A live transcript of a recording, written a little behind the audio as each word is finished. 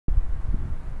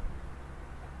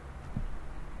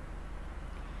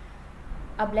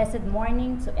A blessed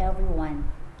morning to everyone.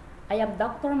 I am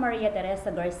Dr.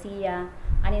 Teresa Garcia,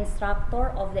 an instructor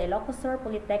of the Ilocos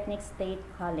Polytechnic State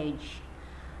College.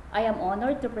 I am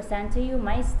honored to present to you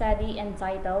my study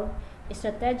entitled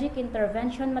Strategic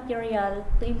Intervention Material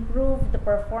to Improve the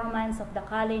Performance of the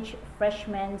College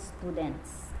Freshman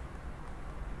Students.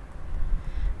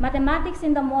 Mathematics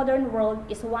in the Modern World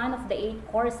is one of the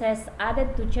 8 courses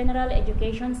added to general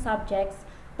education subjects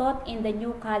taught in the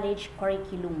new college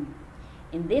curriculum.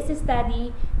 In this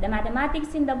study, the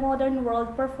Mathematics in the Modern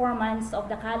World performance of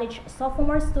the college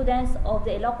sophomore students of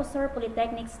the Ilocos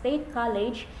Polytechnic State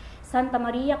College, Santa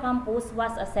Maria campus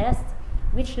was assessed,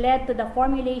 which led to the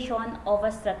formulation of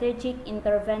a strategic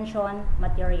intervention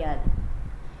material.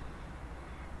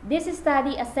 This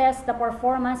study assessed the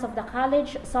performance of the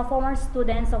college sophomore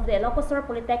students of the Ilocos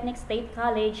Polytechnic State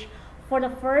College for the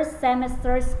first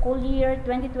semester school year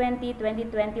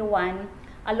 2020-2021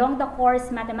 along the course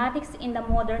Mathematics in the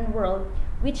Modern World,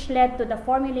 which led to the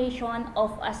formulation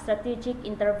of a strategic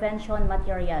intervention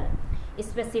material.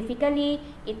 Specifically,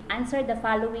 it answered the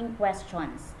following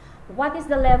questions. What is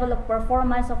the level of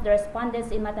performance of the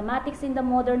respondents in Mathematics in the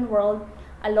Modern World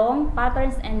along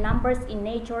patterns and numbers in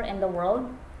nature and the world,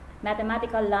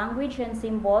 mathematical language and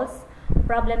symbols,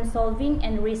 problem solving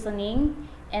and reasoning,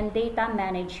 and data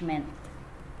management?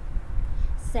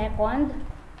 Second,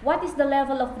 what is the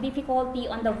level of difficulty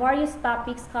on the various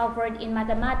topics covered in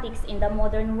Mathematics in the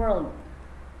Modern World?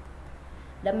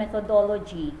 The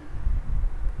methodology.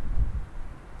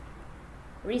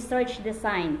 Research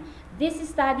design. This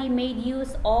study made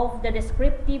use of the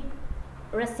descriptive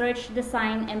research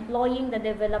design employing the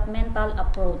developmental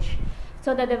approach.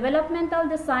 So the developmental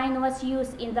design was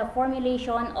used in the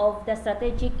formulation of the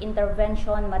strategic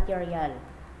intervention material.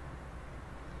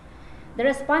 The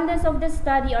respondents of the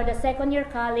study are the second-year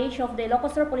college of the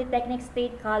Ilocos Polytechnic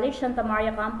State College, Santa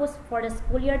Maria campus for the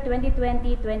school year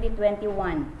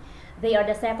 2020-2021. They are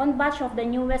the second batch of the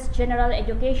newest general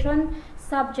education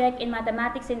subject in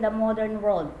Mathematics in the Modern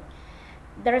World.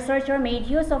 The researcher made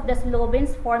use of the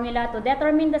Slobin's formula to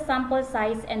determine the sample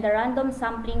size and the random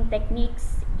sampling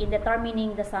techniques in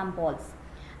determining the samples.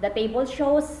 The table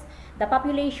shows the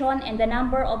population and the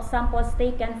number of samples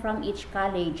taken from each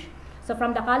college. So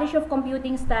from the College of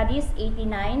Computing Studies,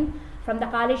 89, from the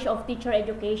College of Teacher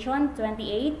Education,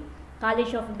 28,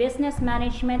 College of Business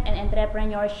Management and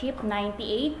Entrepreneurship,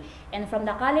 98, and from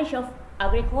the College of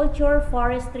Agriculture,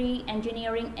 Forestry,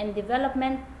 Engineering, and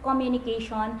Development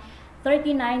Communication,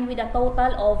 39, with a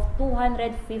total of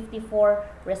 254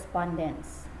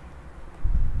 respondents.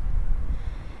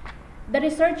 The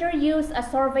researcher used a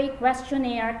survey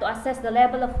questionnaire to assess the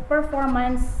level of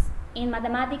performance in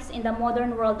Mathematics in the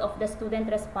Modern World of the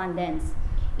student respondents.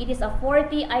 It is a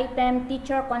 40-item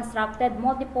teacher-constructed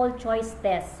multiple-choice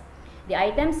test. The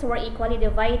items were equally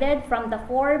divided from the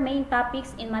 4 main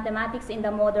topics in Mathematics in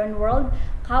the Modern World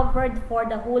covered for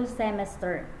the whole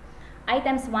semester.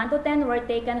 Items 1 to 10 were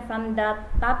taken from the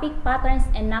topic Patterns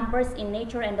and Numbers in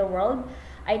Nature and the World.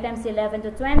 Items 11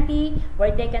 to 20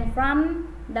 were taken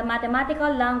from the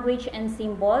Mathematical Language and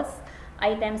Symbols.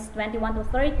 Items 21 to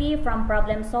 30 from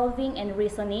Problem Solving and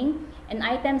Reasoning. And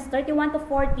items 31 to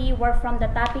 40 were from the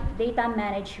topic Data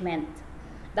Management.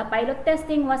 The pilot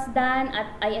testing was done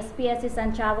at ISPSC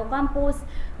Santiago campus,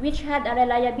 which had a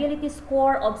reliability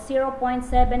score of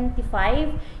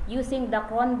 0.75 using the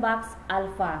Cronbach's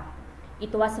Alpha.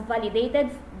 It was validated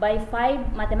by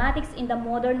 5 Mathematics in the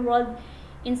Modern World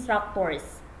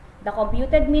instructors. The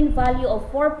computed mean value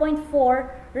of 4.4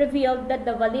 revealed that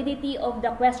the validity of the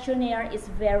questionnaire is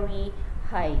very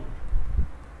high.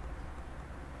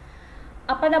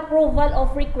 Upon approval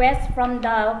of requests from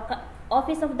the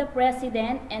Office of the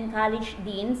President and College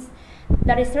Deans,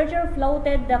 the researcher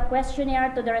floated the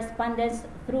questionnaire to the respondents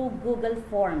through Google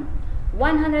Form.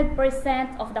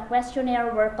 100% of the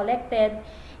questionnaire were collected,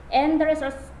 and the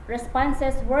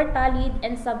responses were tallied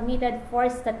and submitted for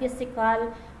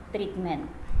statistical treatment.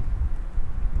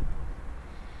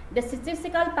 The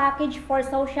statistical package for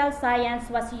social science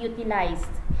was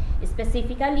utilized.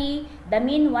 Specifically, the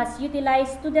mean was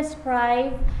utilized to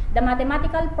describe the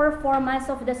mathematical performance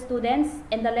of the students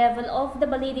and the level of the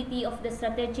validity of the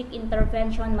strategic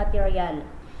intervention material,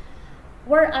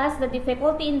 whereas the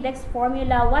difficulty index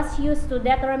formula was used to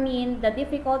determine the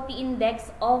difficulty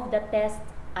index of the test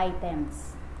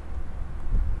items.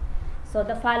 So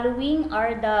the following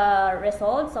are the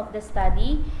results of the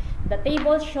study. The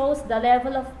table shows the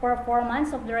level of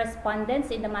performance of the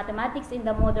respondents in the Mathematics in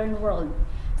the Modern World.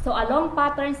 So along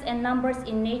patterns and numbers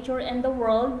in nature and the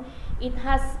world, It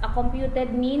has a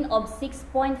computed mean of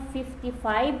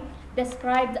 6.55,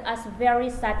 described as very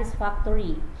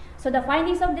satisfactory. So the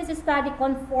findings of this study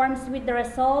conforms with the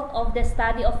result of the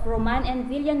study of Roman and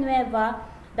Villanueva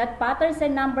that patterns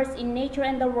and numbers in nature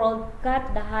and the world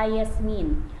got the highest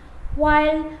mean,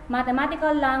 while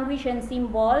mathematical language and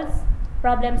symbols,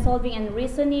 problem solving and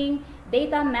reasoning,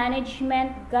 data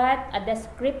management got a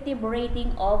descriptive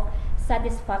rating of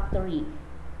satisfactory.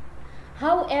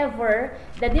 However,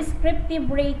 the descriptive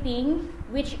rating,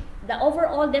 which the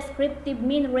overall descriptive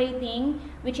mean rating,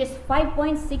 which is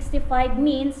 5.65,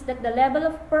 means that the level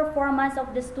of performance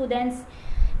of the students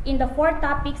in the 4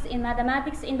 topics in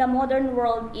mathematics in the modern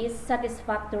world is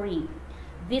satisfactory.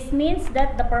 This means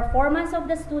that the performance of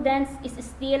the students is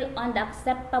still on the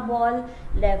acceptable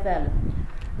level.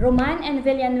 Roman and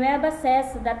Villanueva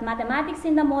says that mathematics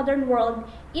in the modern world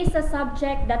is a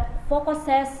subject that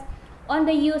focuses on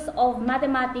the use of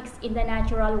mathematics in the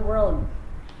natural world.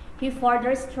 He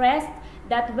further stressed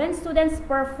that when students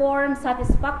perform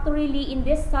satisfactorily in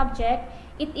this subject,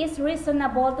 it is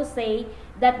reasonable to say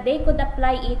that they could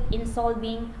apply it in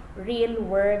solving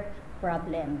real-world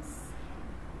problems.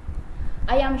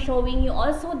 I am showing you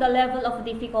also the level of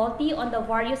difficulty on the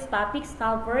various topics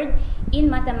covered in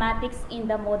mathematics in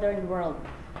the modern world.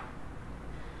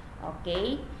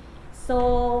 Okay.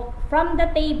 So, from the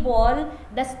table,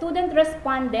 the student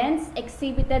respondents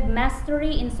exhibited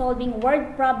mastery in solving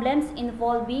word problems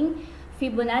involving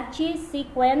Fibonacci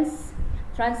sequence,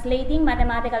 translating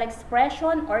mathematical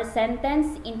expression or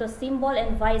sentence into symbol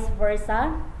and vice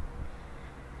versa,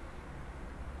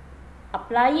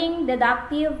 applying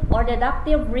deductive or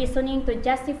deductive reasoning to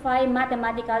justify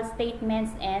mathematical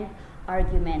statements and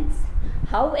arguments.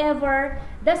 However,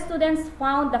 the students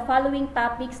found the following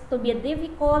topics to be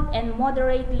difficult and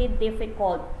moderately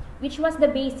difficult, which was the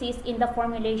basis in the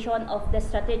formulation of the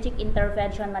strategic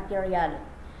intervention material.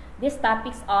 These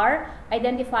topics are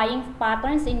identifying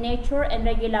patterns in nature and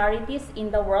regularities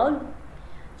in the world,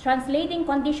 translating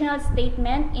conditional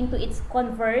statement into its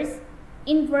converse,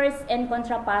 inverse, and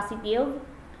contrapositive,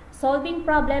 solving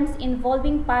problems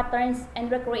involving patterns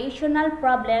and recreational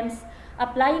problems,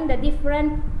 applying the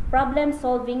different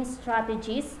problem-solving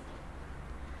strategies,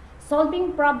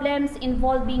 solving problems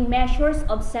involving measures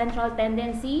of central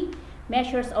tendency,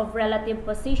 measures of relative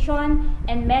position,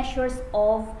 and measures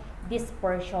of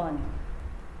dispersion.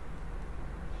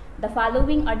 The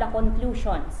following are the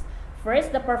conclusions.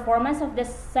 First, the performance of the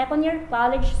second-year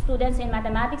college students in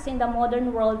mathematics in the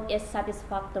modern world is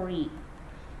satisfactory.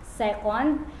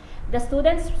 Second,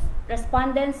 the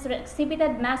respondents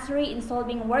exhibited mastery in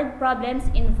solving word problems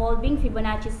involving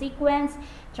Fibonacci sequence,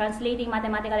 translating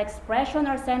mathematical expression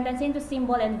or sentence into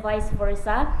symbol and vice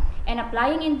versa, and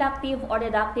applying inductive or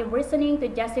deductive reasoning to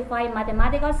justify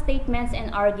mathematical statements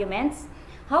and arguments.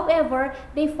 However,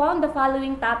 they found the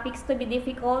following topics to be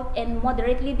difficult and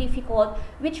moderately difficult,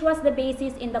 which was the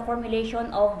basis in the formulation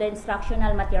of the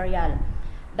instructional material.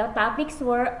 The topics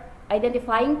were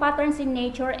identifying patterns in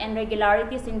nature and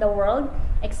regularities in the world,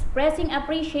 expressing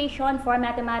appreciation for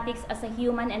mathematics as a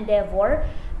human endeavor,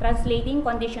 translating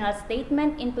conditional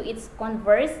statement into its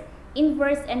converse,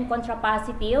 inverse, and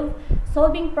contrapositive,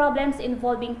 solving problems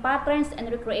involving patterns and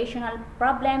recreational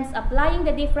problems, applying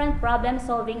the different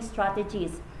problem-solving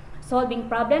strategies, solving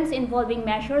problems involving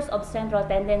measures of central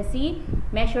tendency,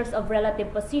 measures of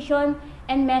relative position,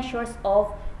 and measures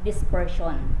of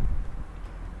dispersion.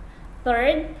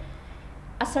 Third,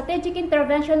 a strategic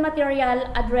intervention material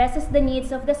addresses the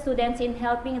needs of the students in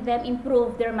helping them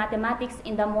improve their mathematics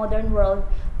in the modern world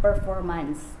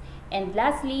performance. And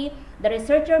lastly, the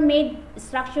researcher-made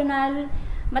instructional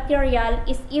material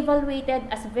is evaluated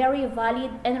as very valid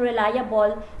and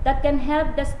reliable that can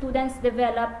help the students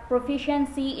develop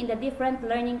proficiency in the different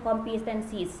learning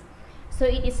competencies. So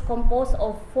it is composed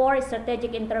of 4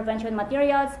 strategic intervention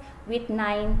materials with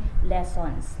 9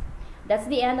 lessons. That's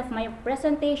the end of my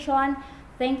presentation.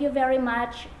 Thank you very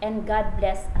much, and God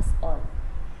bless us all.